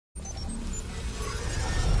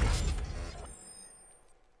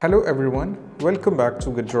Hello everyone, welcome back to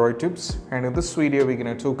Droid Tips, and in this video we're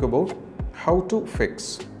going to talk about how to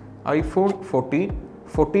fix iPhone 14,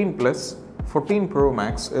 14 Plus, 14 Pro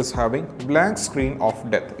Max is having blank screen of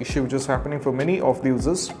death issue which is happening for many of the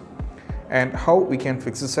users and how we can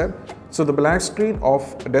fix this up. So the blank screen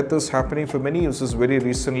of death is happening for many users very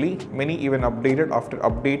recently, many even updated after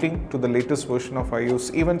updating to the latest version of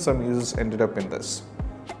iOS, even some users ended up in this.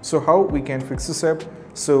 So how we can fix this up?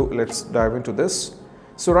 So let's dive into this.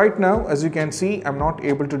 So right now, as you can see, I'm not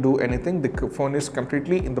able to do anything. The phone is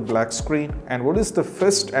completely in the black screen. And what is the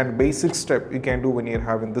first and basic step you can do when you're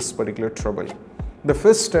having this particular trouble? The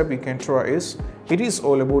first step you can try is, it is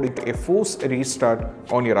all about a forced restart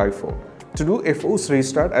on your iPhone. To do a forced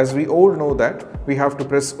restart, as we all know that we have to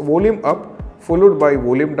press volume up followed by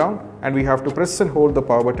volume down, and we have to press and hold the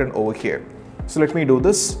power button over here. So let me do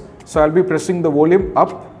this. So I'll be pressing the volume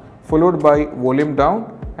up followed by volume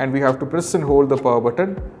down, and we have to press and hold the power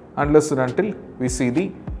button unless and until we see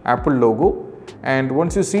the Apple logo. And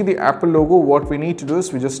once you see the Apple logo, what we need to do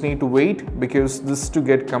is we just need to wait, because this to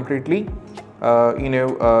get completely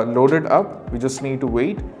loaded up, we just need to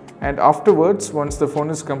wait. And afterwards, once the phone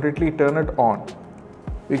is completely turned on,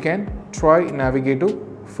 we can try navigate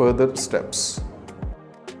to further steps.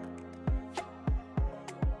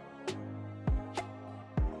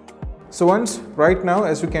 So once right now,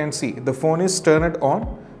 as you can see, the phone is turned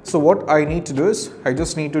on. So what I need to do is, I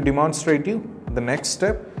just need to demonstrate you the next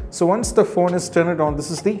step. So once the phone is turned on, this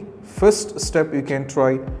is the first step you can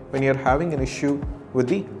try when you're having an issue with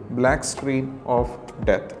the black screen of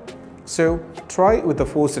death. So try with the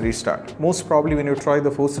forced restart. Most probably when you try the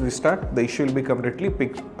forced restart, the issue will be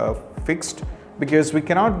completely fixed, because we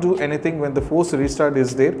cannot do anything when the forced restart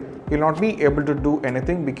is there. You'll not be able to do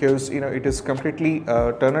anything because it is completely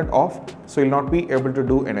turned off, so you'll not be able to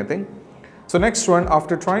do anything. So next one,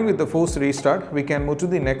 after trying with the forced restart, we can move to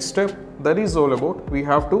the next step. That is all about, we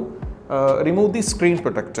have to remove the screen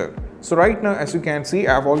protector. So right now, as you can see,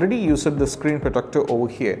 I've already used the screen protector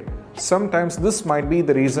over here. Sometimes this might be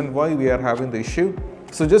the reason why we are having the issue.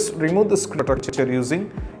 So just remove the screen protector you're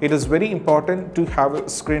using. It is very important to have a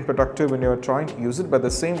screen protector when you are trying to use it, but at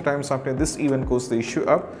the same time, sometimes this even goes the issue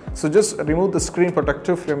up. So just remove the screen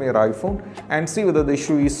protector from your iPhone and see whether the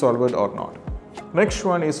issue is solved or not. Next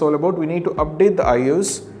one is all about, we need to update the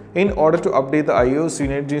iOS. In order to update the iOS, you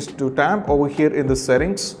need just to tap over here in the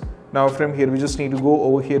settings. Now from here, we just need to go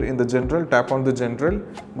over here in the general, tap on the general,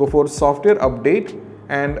 go for software update,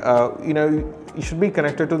 and you should be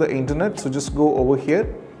connected to the internet. So just go over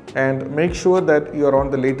here and make sure that you are on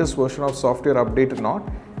the latest version of software update or not.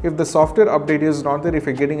 If the software update is not there, if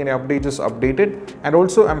you're getting any update, just update it. And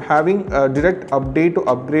also I'm having a direct update to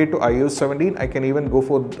upgrade to iOS 17. I can even go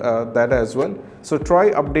for that as well. So try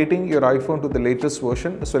updating your iPhone to the latest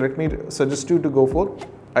version. So let me suggest you to go for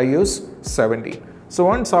iOS 17. So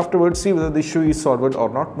once afterwards, see whether the issue is solved or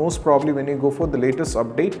not. Most probably when you go for the latest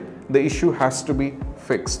update, the issue has to be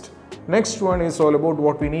fixed. Next one is all about,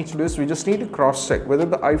 what we need to do is we just need to cross check whether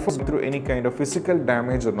the iPhone is through any kind of physical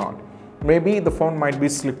damage or not. Maybe the phone might be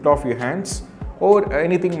slipped off your hands, or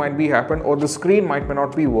anything might be happened, or the screen might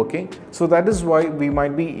not be working. So that is why you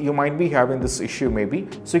might be having this issue maybe.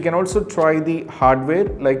 So you can also try the hardware,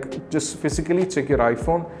 like just physically check your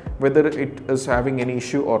iPhone whether it is having any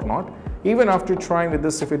issue or not. Even after trying with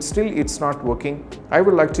this, if it's not working, I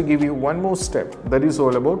would like to give you one more step. That is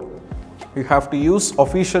all about, you have to use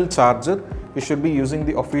official charger. You should be using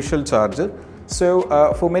the official charger.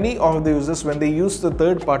 So for many of the users, when they use the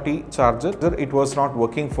third-party charger, it was not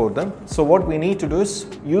working for them. So what we need to do is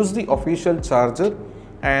use the official charger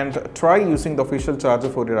and try using the official charger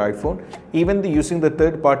for your iPhone. Even using the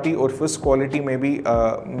third-party or first quality may be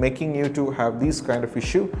making you to have these kind of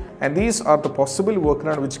issue. And these are the possible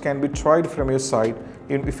workaround which can be tried from your side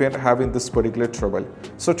if you're having this particular trouble.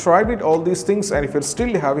 So try with all these things, and if you're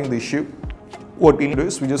still having the issue, what we need to do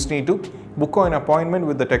is we just need to book an appointment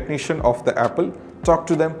with the technician of the Apple, talk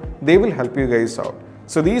to them, they will help you guys out.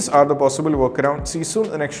 So these are the possible workarounds. See you soon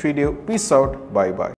in the next video. Peace out. Bye bye.